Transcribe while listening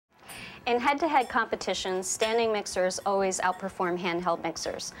In head-to-head competitions, standing mixers always outperform handheld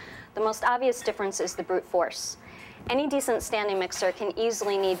mixers. The most obvious difference is the brute force. Any decent standing mixer can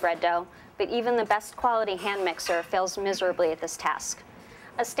easily knead bread dough, but even the best quality hand mixer fails miserably at this task.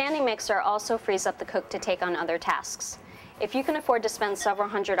 A standing mixer also frees up the cook to take on other tasks. If you can afford to spend several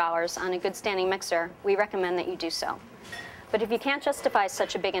 $100s on a good standing mixer, we recommend that you do so. But if you can't justify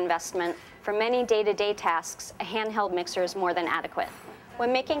such a big investment, for many day-to-day tasks, a handheld mixer is more than adequate.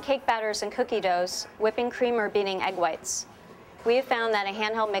 When making cake batters and cookie doughs, whipping cream or beating egg whites, we have found that a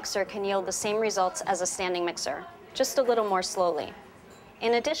handheld mixer can yield the same results as a standing mixer, just a little more slowly.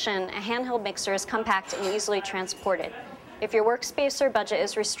 In addition, a handheld mixer is compact and easily transported. If your workspace or budget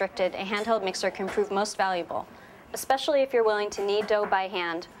is restricted, a handheld mixer can prove most valuable, especially if you're willing to knead dough by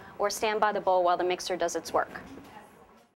hand or stand by the bowl while the mixer does its work.